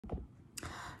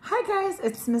Hi guys,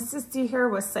 it's Mrs. D here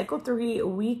with Cycle 3,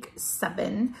 Week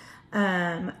 7.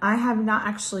 I have not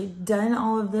actually done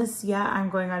all of this yet. I'm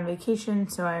going on vacation,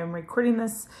 so I'm recording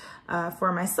this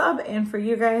for my sub and for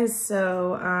you guys.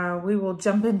 So we will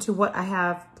jump into what I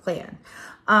have planned.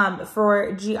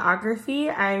 For geography,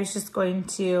 I was just going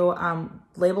to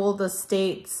label the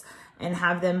states and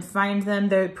have them find them.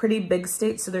 They're pretty big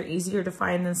states, so they're easier to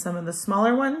find than some of the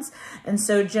smaller ones. And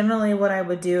so generally what I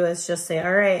would do is just say,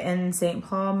 all right, in St.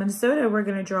 Paul, Minnesota, we're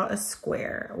gonna draw a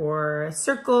square or a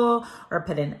circle or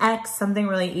put an X, something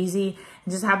really easy,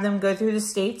 and just have them go through the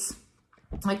states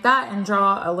like that and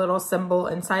draw a little symbol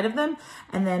inside of them.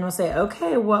 And then we'll say,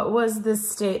 okay, what was the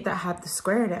state that had the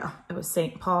square now? It was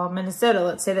St. Paul, Minnesota.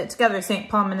 Let's say that together, St.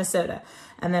 Paul, Minnesota.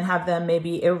 And then have them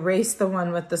maybe erase the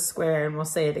one with the square and we'll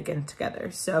say it again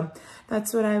together. So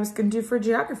that's what I was gonna do for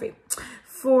geography.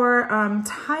 For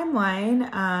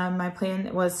timeline, my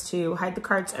plan was to hide the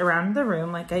cards around the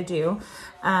room like I do,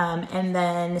 and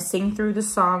then sing through the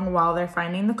song while they're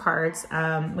finding the cards.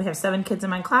 We have 7 kids in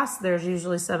my class. There's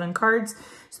usually 7 cards,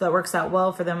 so that works out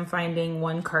well for them finding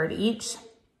 1 card each.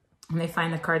 When they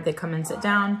find the card, they come and sit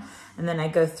down, and then I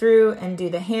go through and do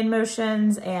the hand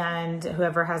motions, and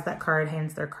whoever has that card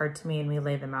hands their card to me and we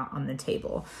lay them out on the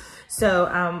table.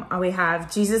 So we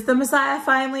have Jesus the Messiah,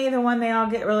 finally, the one they all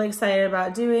get really excited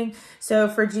about doing. So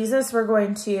for Jesus, we're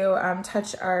going to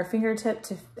touch our fingertip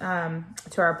to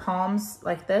our palms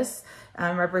like this,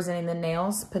 representing the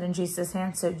nails put in Jesus'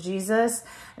 hand. So Jesus,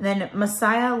 and then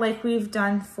Messiah, like we've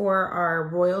done for our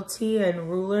royalty and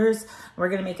rulers, we're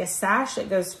gonna make a sash. It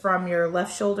goes from your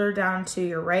left shoulder down to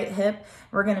your right hip.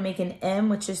 We're gonna make an M,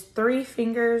 which is 3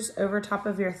 fingers over top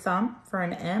of your thumb for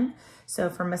an M. So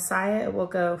for Messiah, it will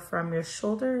go from your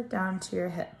shoulder down to your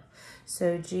hip.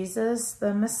 So Jesus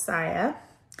the Messiah.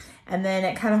 And then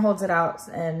it kind of holds it out,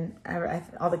 and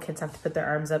all the kids have to put their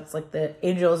arms up. It's like the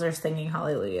angels are singing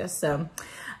hallelujah. So,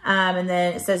 and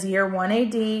then it says year 1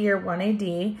 AD, year 1 AD.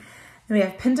 And we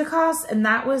have Pentecost, and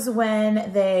that was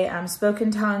when they spoke in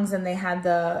tongues and they had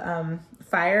the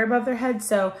fire above their head.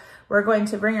 So we're going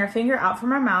to bring our finger out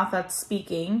from our mouth, that's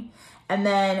speaking. And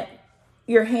then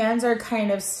your hands are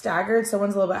kind of staggered. So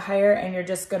one's a little bit higher, and you're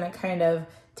just gonna kind of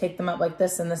take them up like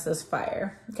this, and this is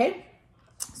fire, okay?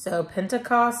 So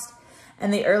Pentecost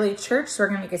and the early church, so we're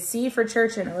gonna make a C for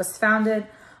church, and it was founded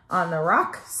on the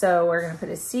rock. So we're gonna put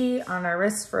a C on our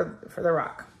wrist for the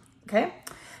rock, okay?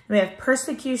 We have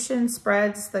persecution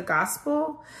spreads the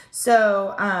gospel.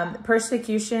 So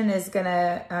persecution is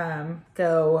gonna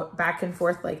go back and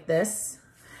forth like this.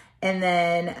 And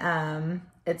then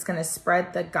it's gonna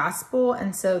spread the gospel.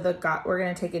 And so we're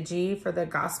gonna take a G for the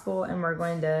gospel and we're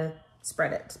going to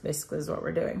spread it, basically is what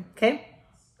we're doing, okay?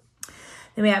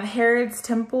 Then we have Herod's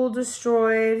temple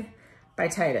destroyed by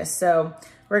Titus. So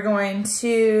we're going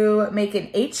to make an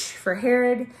H for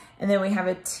Herod, and then we have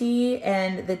a T,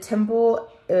 and the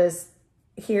temple is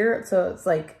here. So it's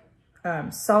like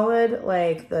solid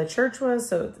like the church was,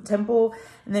 so the temple,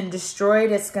 and then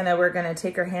destroyed, we're gonna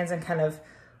take our hands and kind of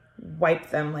wipe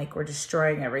them like we're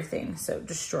destroying everything. So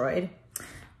destroyed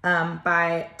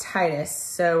by Titus.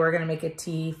 So we're gonna make a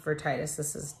T for Titus.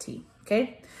 This is T,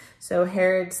 okay? So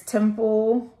Herod's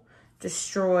temple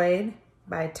destroyed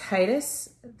by Titus.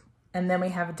 And then we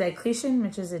have Diocletian,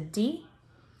 which is a D.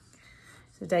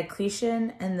 So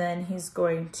Diocletian, and then he's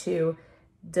going to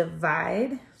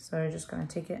divide. So we're just going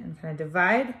to take it and kind of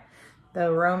divide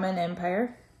the Roman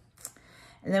Empire.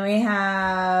 And then we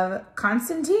have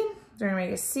Constantine. We're going to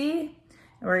make a C.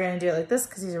 And we're going to do it like this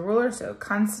because he's a ruler. So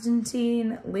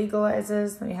Constantine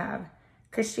legalizes. Then we have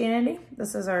Christianity.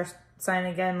 This is our sign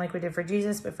again, like we did for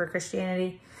Jesus, but for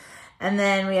Christianity. And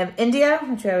then we have India,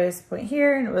 which I always point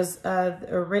here, and it was a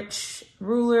rich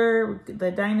ruler,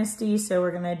 the dynasty. So we're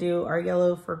gonna do our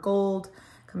yellow for gold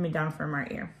coming down from our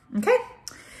ear. Okay,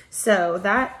 so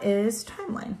that is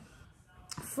timeline.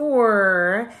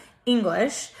 For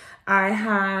English,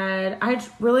 I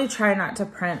really try not to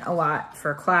print a lot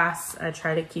for class. I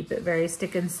try to keep it very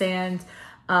stick and sand,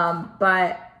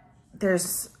 but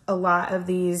there's a lot of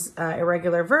these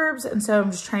irregular verbs, and so I'm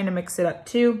just trying to mix it up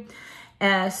too.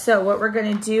 So what we're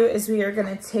gonna do is we are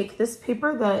gonna take this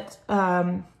paper that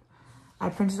I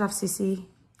printed off CC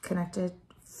Connected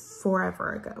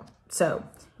forever ago. So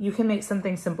you can make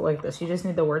something simple like this. You just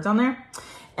need the words on there.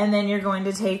 And then you're going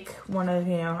to take one of,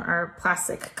 our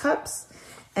plastic cups,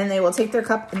 and they will take their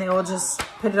cup and they will just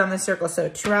put it on the circle. So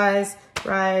to rise,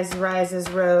 rise, rises,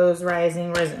 rose,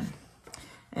 rising, risen.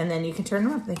 And then you can turn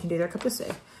them up. They can do their cup this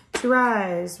way. To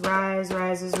rise, rise,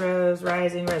 rises, rose,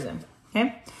 rising, risen.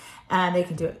 Okay? And they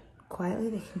can do it quietly.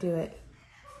 They can do it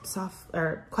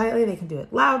quietly. They can do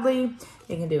it loudly.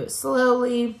 They can do it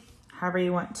slowly. however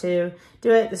you want to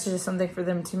do it. This is just something for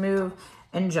them to move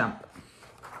and jump.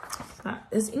 That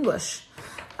is English.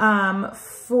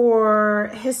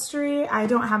 For history, I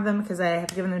don't have them because I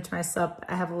have given them to my sub.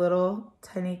 I have little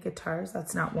tiny guitars.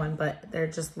 That's not one, but they're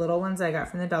just little ones I got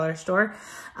from the dollar store.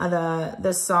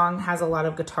 This song has a lot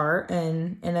of guitar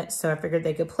in it, so I figured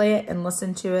they could play it and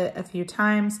listen to it a few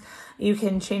times. You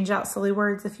can change out silly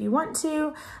words if you want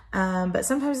to, but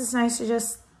sometimes it's nice to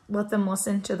just let them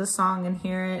listen to the song and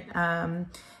hear it.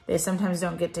 They sometimes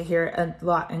don't get to hear it a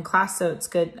lot in class, so it's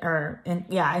good.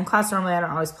 In class normally I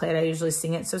don't always play it. I usually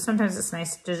sing it. So sometimes it's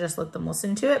nice to just let them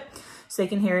listen to it so they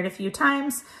can hear it a few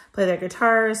times, play their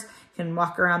guitars, can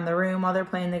walk around the room while they're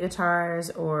playing the guitars,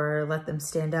 or let them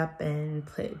stand up and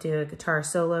do a guitar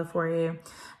solo for you,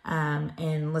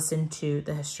 and listen to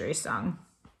the history song.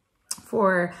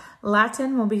 For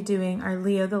Latin, we'll be doing our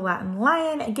Leo the Latin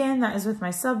Lion. Again, that is with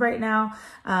my sub right now,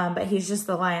 but he's just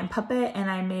the lion puppet, and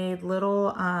I made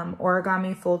little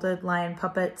origami folded lion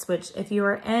puppets, which if you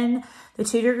are in the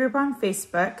tutor group on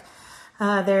Facebook,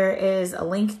 there is a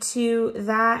link to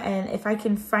that, and if I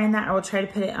can find that, I will try to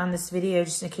put it on this video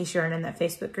just in case you aren't in that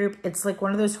Facebook group. It's like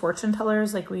one of those fortune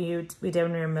tellers like we did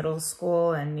when we were in middle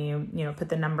school, and you know, put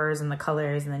the numbers and the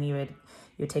colors, and then you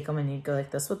would take them and you'd go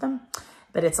like this with them.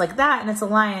 But it's like that, and it's a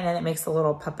lion, and it makes a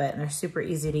little puppet, and they're super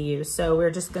easy to use. So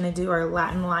we're just gonna do our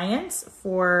Latin lions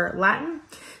for Latin.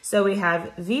 So we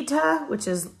have Vita, which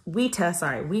is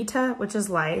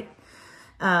light,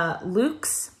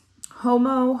 Lux,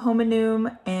 Homo,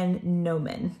 Hominum, and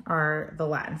Nomen are the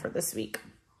Latin for this week.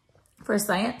 For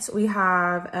science, we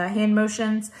have hand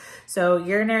motions. So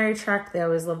urinary tract, they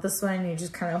always love this one. You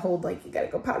just kind of hold like you gotta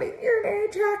go potty in the urinary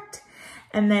tract.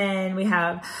 And then we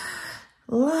have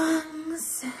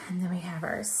lungs, and then we have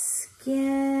our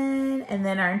skin, and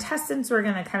then our intestines. We're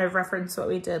gonna kind of reference what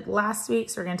we did last week.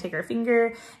 So we're gonna take our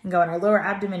finger and go in our lower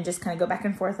abdomen, just kind of go back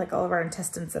and forth like all of our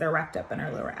intestines that are wrapped up in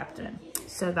our lower abdomen.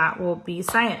 So that will be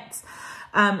science.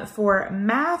 For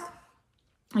math,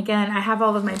 again, I have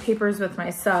all of my papers with my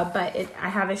sub, but I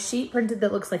have a sheet printed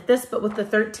that looks like this, but with the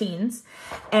 13s.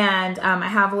 And I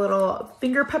have little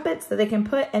finger puppets that they can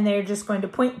put, and they're just going to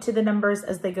point to the numbers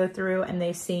as they go through, and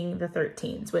they sing the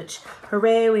 13s, which,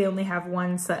 hooray, we only have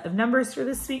one set of numbers for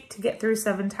this week to get through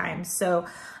 7 times. So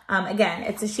again,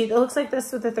 it's a sheet that looks like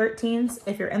this with the 13s.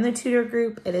 If you're in the tutor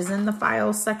group, it is in the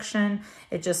files section.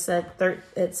 It just said,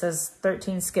 it says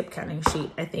 13 skip counting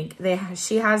sheet, I think.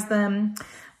 She has them,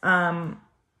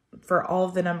 for all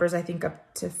of the numbers, I think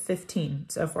up to 15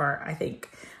 so far, I think.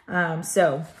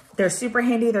 So they're super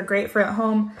handy. They're great for at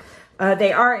home.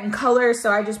 They are in color,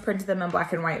 so I just printed them in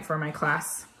black and white for my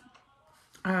class.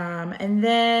 And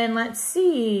then let's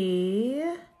see.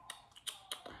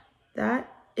 That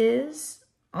is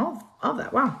all of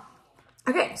that. Wow.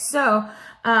 Okay, so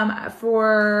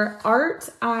for art,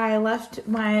 I left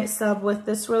my sub with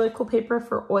this really cool paper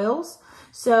for oils.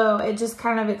 So it just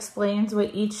kind of explains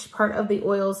what each part of the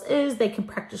oils is. They can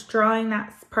practice drawing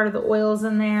that part of the oils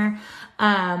in there.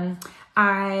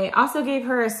 I also gave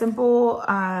her a simple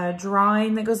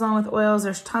drawing that goes along with oils.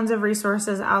 There's tons of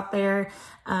resources out there.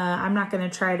 I'm not going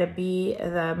to try to be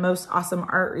the most awesome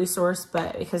art resource,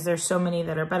 but because there's so many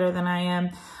that are better than I am.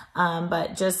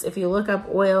 But just if you look up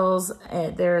oils,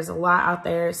 there's a lot out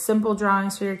there. Simple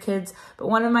drawings for your kids. But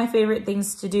one of my favorite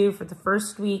things to do for the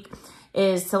first week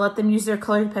is to let them use their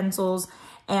colored pencils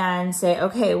and say,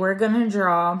 okay, we're gonna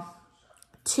draw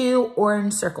 2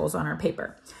 orange circles on our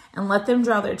paper, and let them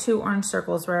draw their 2 orange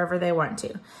circles wherever they want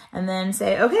to. And then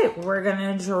say, okay, we're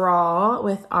gonna draw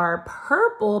with our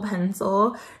purple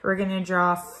pencil, we're gonna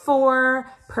draw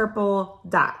 4 purple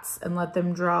dots, and let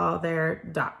them draw their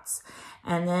dots.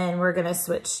 And then we're gonna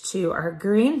switch to our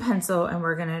green pencil, and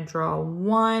we're gonna draw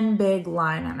 1 big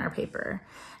line on our paper.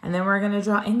 And then we're gonna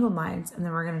draw angled lines, and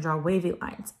then we're gonna draw wavy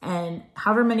lines. And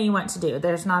however many you want to do,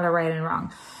 there's not a right and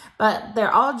wrong. But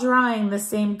they're all drawing the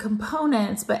same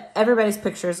components, but everybody's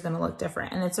picture is gonna look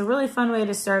different. And it's a really fun way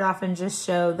to start off and just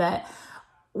show that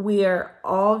we are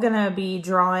all gonna be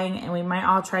drawing, and we might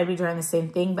all try to be drawing the same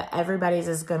thing, but everybody's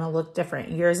is gonna look different.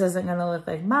 Yours isn't gonna look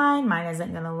like mine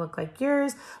isn't gonna look like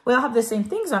yours. We all have the same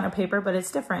things on our paper, but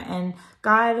it's different. And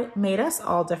God made us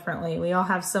all differently. We all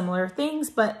have similar things,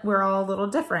 but we're all a little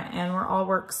different, and we're all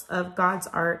works of God's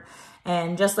art.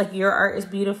 And just like your art is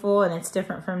beautiful and it's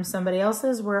different from somebody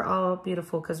else's, we're all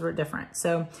beautiful because we're different.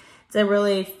 So it's a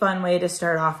really fun way to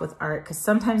start off with art, because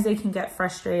sometimes they can get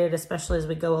frustrated, especially as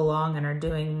we go along and are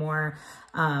doing more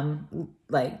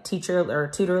like teacher or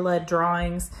tutor-led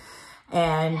drawings.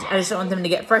 And I just don't want them to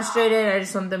get frustrated. I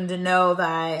just want them to know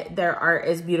that their art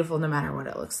is beautiful no matter what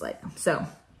it looks like. So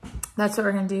That's what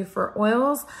we're gonna do for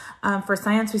oils. For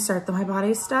science, we start the My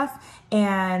Body stuff.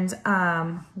 And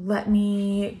let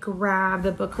me grab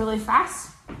the book really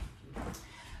fast.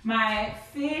 My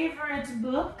favorite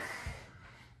book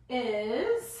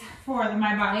is for the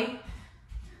My Body,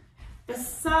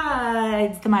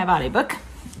 besides the My Body book,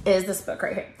 is this book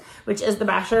right here, which is the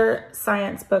Basher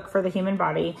Science book for the human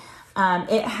body.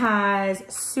 It has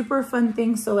super fun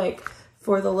things. So like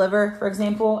for the liver, for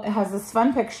example, it has this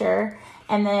fun picture,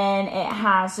 and then it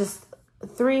has just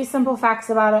 3 simple facts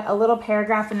about it, a little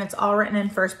paragraph, and it's all written in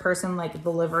first person, like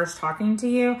the liver's talking to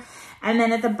you. And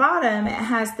then at the bottom, it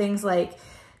has things like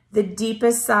the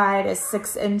deepest side is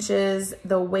 6 inches,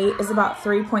 the weight is about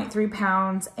 3.3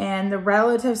 pounds, and the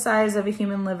relative size of a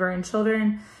human liver in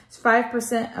children is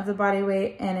 5% of the body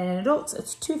weight, and in adults,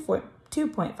 it's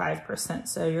 2.5%.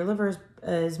 So your liver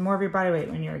is more of your body weight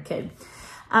when you're a kid.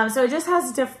 So it just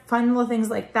has fun little things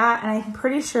like that, and I'm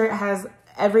pretty sure it has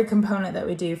every component that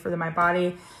we do for the My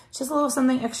Body. It's just a little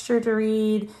something extra to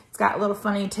read. It's got little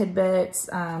funny tidbits.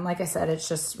 Like I said, it's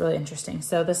just really interesting.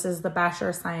 So this is the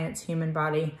Basher Science Human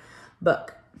Body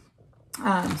book.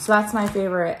 So that's my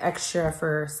favorite extra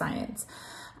for science.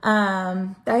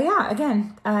 Yeah,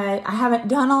 again, I haven't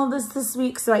done all this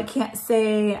week, so I can't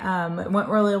say it went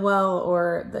really well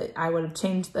or that I would have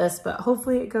changed this, but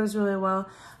hopefully it goes really well.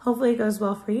 Hopefully it goes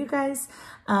well for you guys.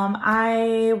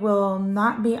 I will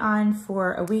not be on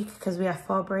for a week because we have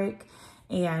fall break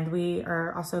and we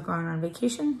are also going on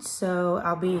vacation. So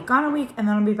I'll be gone a week and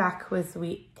then I'll be back with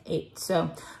week 8.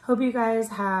 So hope you guys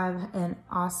have an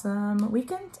awesome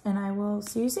weekend and I will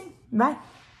see you soon. Bye.